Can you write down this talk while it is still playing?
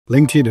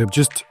LinkedIn have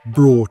just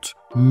brought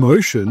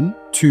motion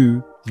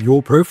to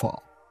your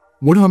profile.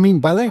 What do I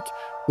mean by that?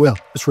 Well,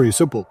 it's really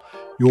simple.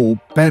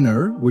 Your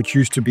banner, which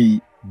used to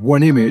be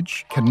one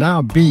image, can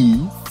now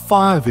be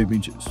 5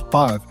 images.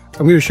 5. I'm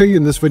going to show you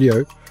in this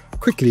video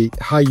quickly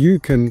how you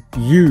can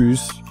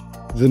use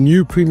the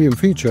new premium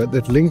feature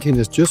that LinkedIn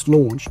has just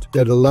launched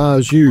that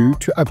allows you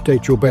to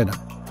update your banner.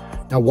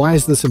 Now, why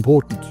is this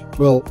important?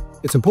 Well,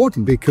 it's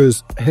important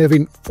because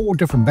having 4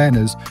 different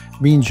banners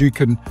means you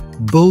can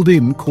build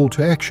in call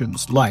to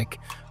actions like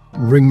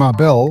ring my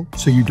bell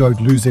so you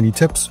don't lose any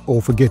tips or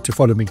forget to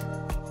follow me.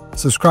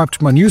 Subscribe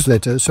to my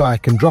newsletter so I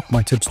can drop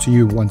my tips to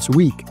you once a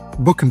week.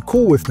 Book and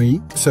call with me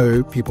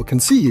so people can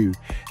see you.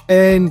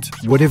 And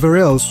whatever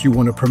else you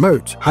want to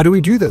promote. How do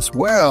we do this?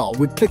 Well,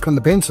 we click on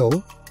the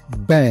pencil,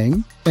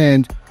 bang,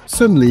 and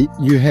suddenly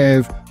you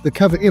have the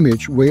cover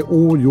image where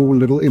all your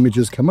little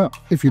images come up.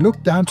 If you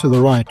look down to the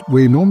right,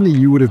 where normally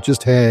you would have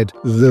just had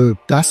the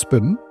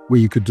dustbin where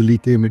you could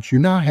delete the image, you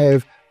now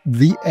have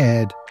the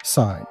add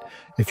sign.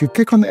 If you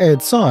click on the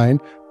add sign,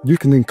 you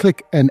can then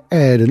click and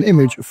add an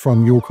image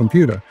from your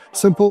computer.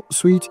 Simple,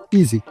 sweet,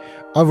 easy.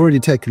 I've already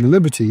taken the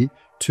liberty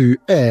to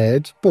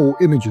add 4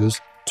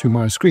 images to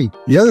my screen.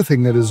 The other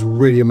thing that is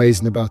really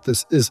amazing about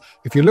this is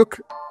if you look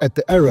at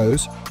the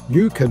arrows,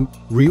 you can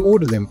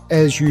reorder them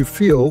as you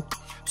feel.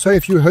 So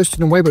if you're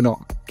hosting a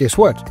webinar, guess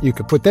what? You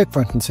could put that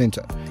front and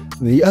center.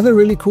 The other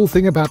really cool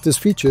thing about this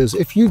feature is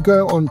if you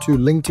go onto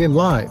LinkedIn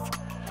Live,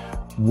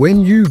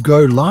 when you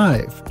go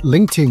live,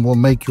 LinkedIn will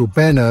make your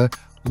banner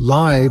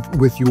live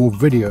with your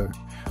video,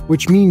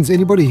 which means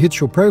anybody hits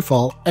your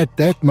profile at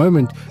that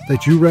moment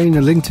that you run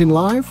a LinkedIn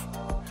Live,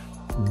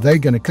 they're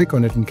going to click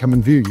on it and come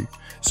and view you.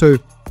 So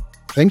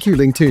thank you,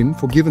 LinkedIn,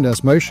 for giving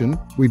us motion.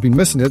 We've been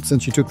missing it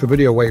since you took the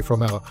video away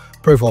from our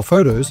profile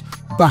photos,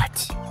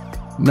 but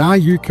now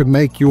you can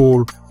make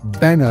your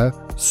banner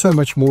so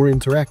much more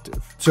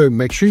interactive. So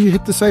make sure you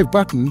hit the save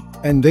button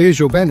and there's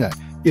your banner.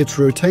 It's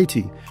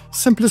rotating.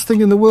 Simplest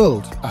thing in the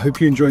world. I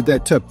hope you enjoyed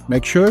that tip.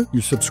 Make sure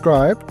you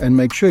subscribe and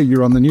make sure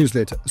you're on the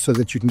newsletter so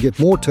that you can get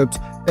more tips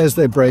as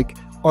they break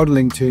on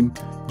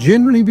LinkedIn,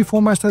 generally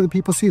before most other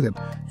people see them.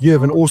 You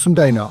have an awesome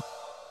day now.